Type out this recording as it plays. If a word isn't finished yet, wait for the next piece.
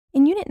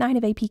In Unit 9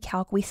 of AP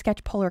Calc, we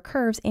sketch polar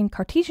curves in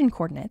Cartesian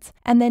coordinates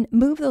and then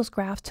move those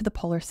graphs to the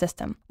polar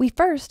system. We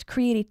first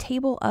create a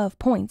table of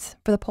points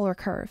for the polar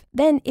curve.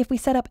 Then, if we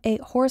set up a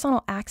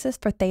horizontal axis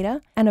for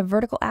theta and a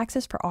vertical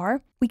axis for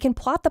r, we can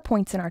plot the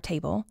points in our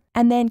table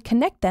and then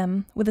connect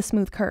them with a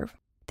smooth curve.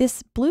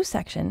 This blue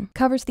section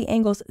covers the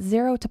angles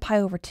 0 to pi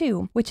over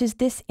 2, which is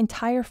this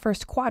entire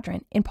first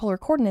quadrant in polar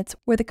coordinates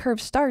where the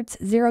curve starts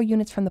 0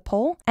 units from the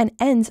pole and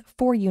ends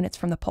 4 units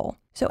from the pole.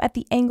 So at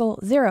the angle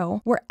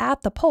 0, we're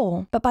at the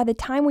pole, but by the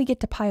time we get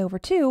to pi over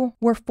 2,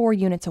 we're 4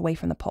 units away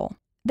from the pole.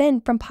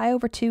 Then from pi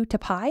over 2 to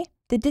pi,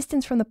 the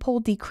distance from the pole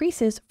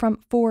decreases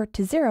from 4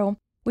 to 0,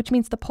 which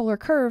means the polar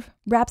curve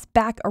wraps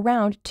back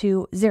around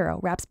to 0,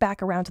 wraps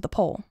back around to the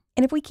pole.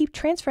 And if we keep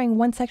transferring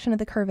one section of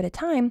the curve at a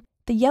time,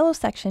 the yellow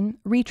section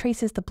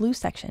retraces the blue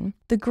section,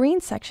 the green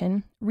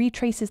section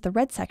retraces the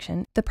red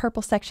section, the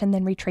purple section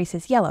then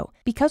retraces yellow.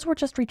 Because we're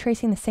just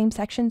retracing the same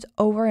sections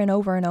over and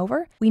over and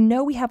over, we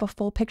know we have a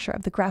full picture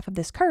of the graph of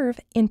this curve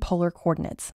in polar coordinates.